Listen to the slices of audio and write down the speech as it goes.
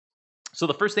So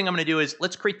the first thing I'm going to do is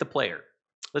let's create the player.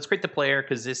 Let's create the player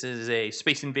because this is a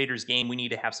Space Invaders game. We need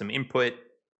to have some input.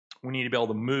 We need to be able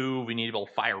to move. We need to be able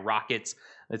to fire rockets.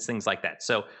 It's things like that.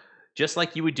 So just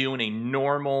like you would do in a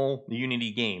normal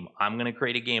Unity game, I'm going to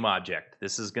create a game object.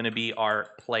 This is going to be our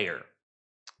player.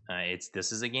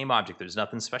 This is a game object. There's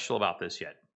nothing special about this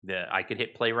yet. I could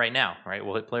hit play right now. Right?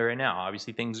 We'll hit play right now.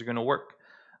 Obviously, things are going to work.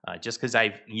 Just because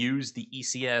I've used the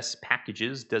ECS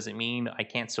packages doesn't mean I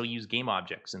can't still use game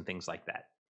objects and things like that.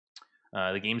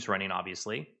 The game's running,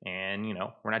 obviously, and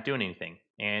we're not doing anything.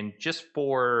 And just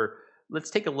for let's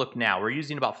take a look now. We're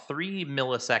using about 3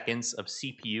 milliseconds of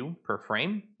CPU per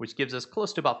frame, which gives us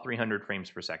close to about 300 frames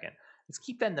per second. Let's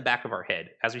keep that in the back of our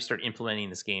head as we start implementing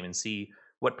this game and see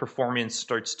what performance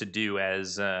starts to do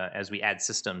as we add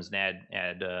systems and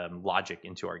add logic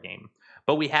into our game.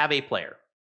 But we have a player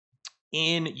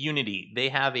in Unity. They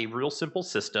have a real simple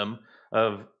system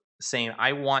of saying,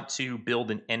 I want to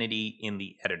build an entity in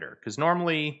the editor. Because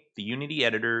normally the Unity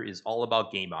editor is all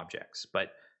about game objects,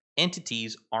 but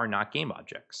entities are not game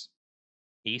objects.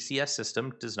 ACS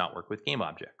system does not work with game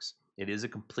objects. It is a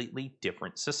completely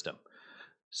different system.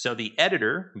 So the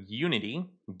editor, Unity,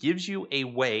 gives you a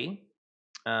way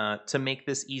to make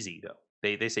this easy, though.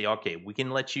 They say, okay, we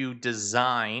can let you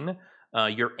design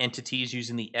your entities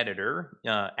using the editor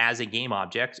as a game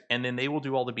object, and then they will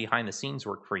do all the behind the scenes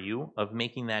work for you of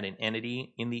making that an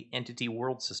entity in the entity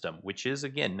world system, which is,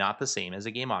 again, not the same as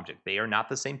a game object. They are not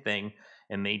the same thing,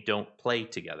 and they don't play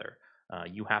together.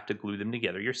 You have to glue them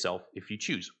together yourself if you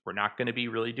choose. We're not going to be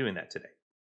really doing that today.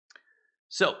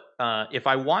 So if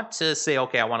I want to say,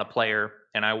 okay, I want a player,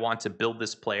 and I want to build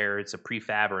this player, it's a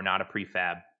prefab or not a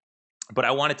prefab, but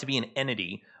I want it to be an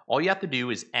entity, all you have to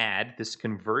do is add this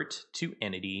convert to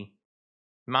entity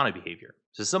mono behavior.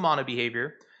 So this is a mono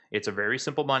behavior. It's a very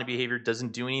simple mono behavior. It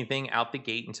doesn't do anything out the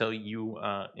gate until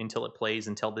it plays,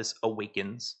 until this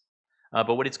awakens.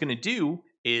 But what it's going to do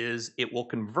is it will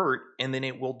convert and then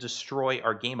it will destroy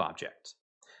our game object.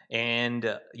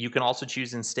 And you can also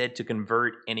choose instead to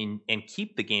convert and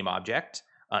keep the game object.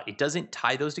 It doesn't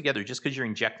tie those together just because you're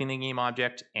injecting the game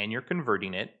object and you're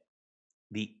converting it.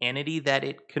 The entity that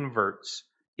it converts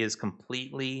is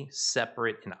completely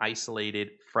separate and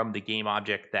isolated from the game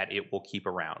object that it will keep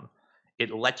around.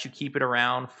 It lets you keep it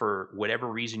around for whatever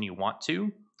reason you want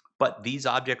to, but these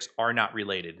objects are not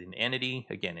related. An entity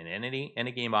and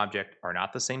a game object are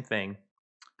not the same thing.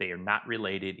 They are not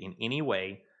related in any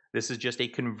way. This is just a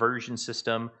conversion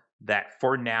system that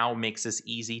for now makes this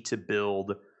easy to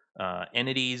build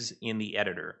entities in the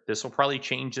editor. This will probably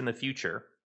change in the future,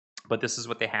 but this is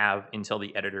what they have until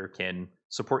the editor can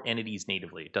support entities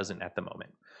natively. It doesn't at the moment.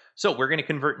 So we're going to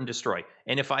convert and destroy.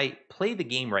 And if I play the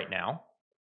game right now,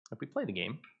 if we play the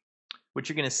game, what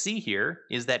you're going to see here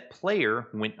is that player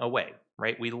went away,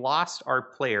 right? We lost our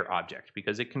player object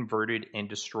because it converted and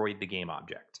destroyed the game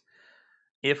object.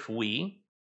 If we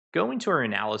go into our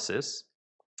analysis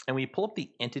and we pull up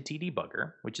the entity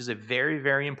debugger, which is a very,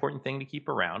 very important thing to keep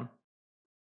around,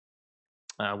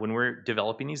 when we're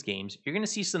developing these games, you're going to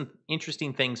see some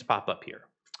interesting things pop up here.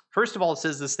 First of all, it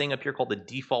says this thing up here called the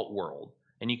default world,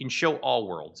 and you can show all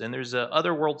worlds. And there's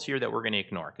other worlds here that we're going to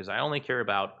ignore because I only care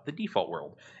about the default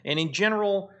world. And in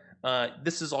general,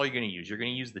 this is all you're going to use. You're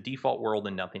going to use the default world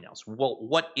and nothing else. Well,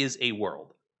 what is a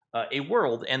world? A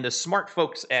world, and the smart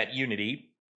folks at Unity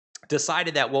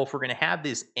decided that, well, if we're going to have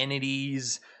these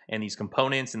entities and these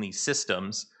components and these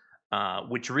systems,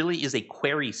 which really is a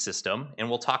query system, and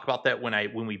we'll talk about that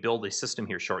when we build a system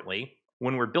here shortly.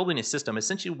 When we're building a system,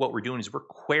 essentially what we're doing is we're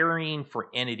querying for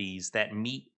entities that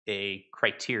meet a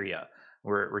criteria.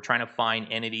 We're trying to find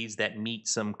entities that meet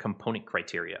some component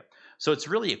criteria. So it's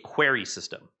really a query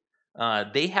system.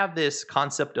 They have this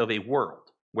concept of a world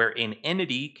where an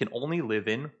entity can only live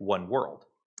in one world.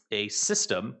 A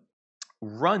system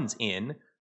runs in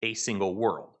a single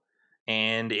world,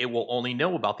 and it will only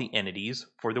know about the entities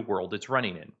for the world it's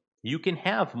running in. You can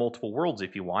have multiple worlds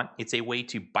if you want. It's a way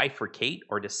to bifurcate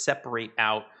or to separate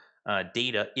out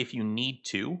data if you need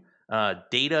to.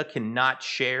 Data cannot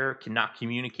share, cannot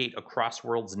communicate across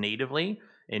worlds natively,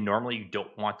 and normally you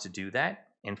don't want to do that.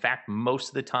 In fact, most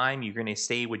of the time you're going to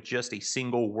stay with just a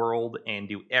single world and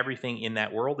do everything in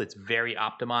that world. It's very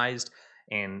optimized,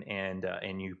 and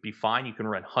you'd be fine. You can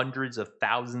run hundreds of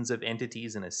thousands of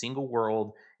entities in a single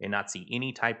world and not see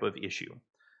any type of issue.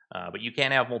 But you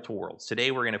can't have multiple worlds.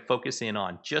 Today we're going to focus in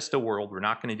on just a world. We're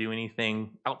not going to do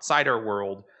anything outside our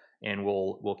world, and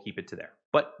we'll keep it to there.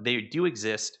 But they do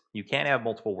exist. You can't have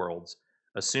multiple worlds.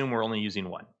 Assume we're only using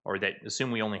one, or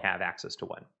assume we only have access to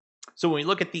one. So when we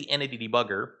look at the entity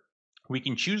debugger, we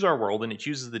can choose our world, and it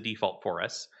chooses the default for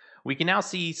us. We can now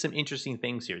see some interesting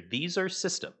things here. These are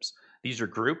systems. These are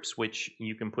groups, which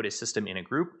you can put a system in a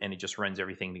group and it just runs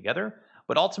everything together.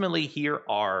 But ultimately, here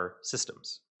are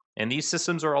systems. And these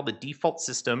systems are all the default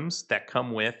systems that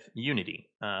come with Unity.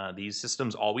 These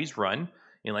systems always run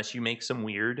unless you make some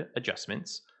weird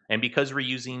adjustments. And because we're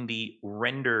using the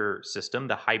render system,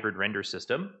 the hybrid render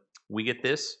system, we get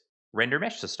this render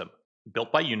mesh system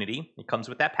built by Unity. It comes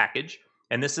with that package.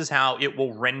 And this is how it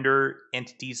will render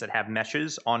entities that have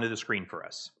meshes onto the screen for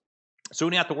us. So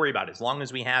we don't have to worry about it. As long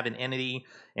as we have an entity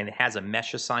and it has a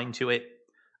mesh assigned to it,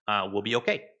 we'll be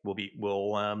okay.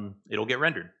 It'll get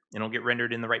rendered. It'll get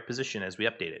rendered in the right position as we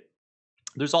update it.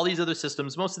 There's all these other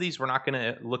systems. Most of these we're not going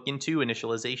to look into.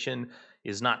 Initialization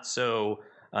is not so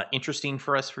interesting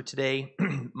for us for today.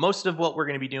 Most of what we're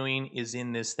going to be doing is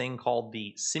in this thing called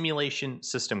the simulation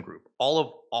system group. All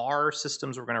of our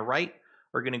systems we're going to write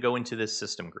are going to go into this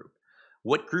system group.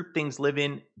 What group things live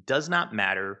in does not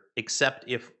matter except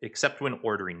when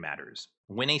ordering matters.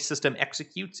 When a system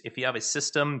executes, if you have a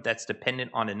system that's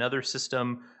dependent on another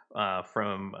system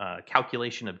from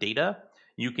calculation of data,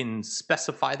 you can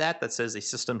specify that says a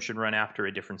system should run after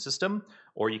a different system,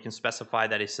 or you can specify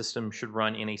that a system should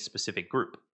run in a specific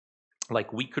group.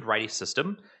 Like we could write a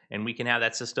system and we can have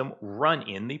that system run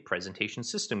in the presentation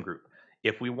system group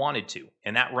if we wanted to.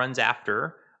 And that runs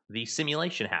after the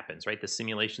simulation happens, right? The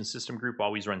simulation system group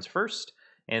always runs first,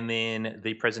 and then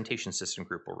the presentation system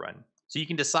group will run. So you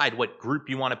can decide what group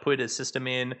you want to put a system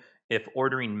in if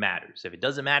ordering matters. If it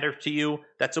doesn't matter to you,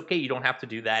 that's okay. You don't have to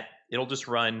do that. It'll just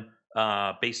run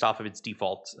based off of its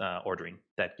default ordering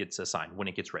that gets assigned when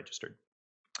it gets registered.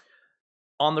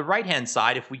 On the right-hand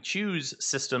side, if we choose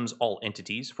systems all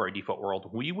entities for our default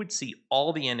world, we would see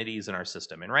all the entities in our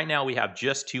system. And right now we have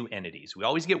just 2 entities. We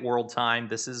always get world time.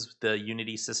 This is the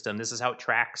Unity system. This is how it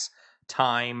tracks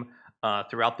time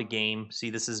throughout the game.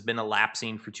 See, this has been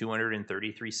elapsing for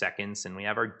 233 seconds, and we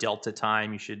have our delta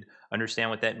time. You should understand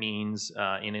what that means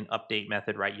in an update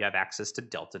method, right? You have access to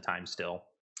delta time still.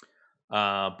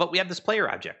 But we have this player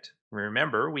object.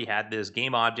 Remember, we had this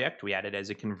game object. We had it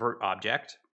as a convert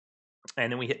object.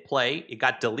 And then we hit play. It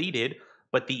got deleted,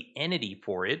 but the entity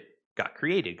for it got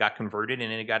created, got converted,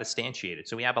 and then it got instantiated.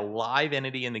 So we have a live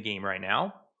entity in the game right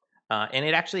now. And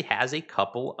it actually has a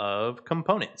couple of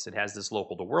components. It has this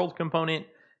local to world component.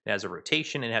 It has a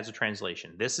rotation. It has a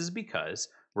translation. This is because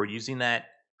we're using that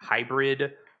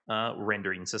hybrid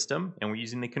rendering system, and we're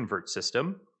using the convert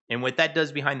system. And what that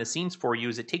does behind the scenes for you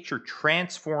is it takes your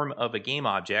transform of a game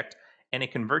object and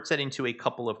it converts that into a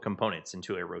couple of components,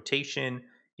 into a rotation,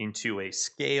 into a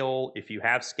scale, if you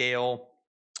have scale,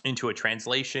 into a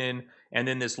translation, and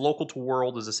then this local to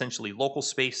world is essentially local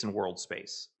space and world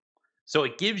space. So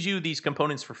it gives you these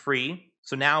components for free.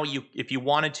 So now if you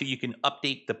wanted to, you can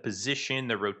update the position,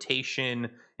 the rotation,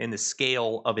 and the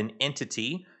scale of an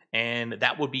entity, and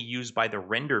that would be used by the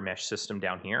render mesh system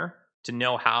down here to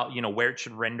know how, where it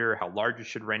should render, how large it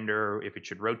should render, if it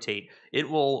should rotate. It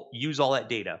will use all that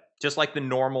data, just like the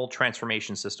normal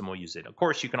transformation system will use it. Of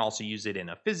course, you can also use it in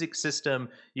a physics system.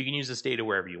 You can use this data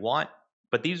wherever you want,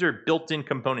 but these are built-in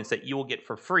components that you will get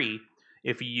for free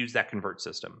if you use that convert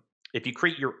system. If you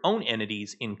create your own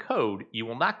entities in code, you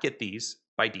will not get these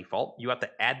by default. You have to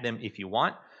add them if you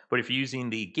want, but if you're using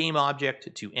the game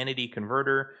object to entity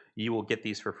converter, you will get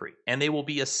these for free. And they will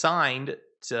be assigned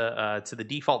to the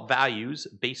default values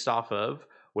based off of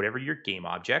whatever your game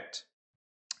object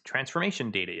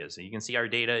transformation data is. You can see our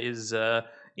data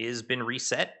is been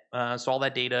reset, so all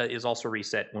that data is also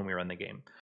reset when we run the game.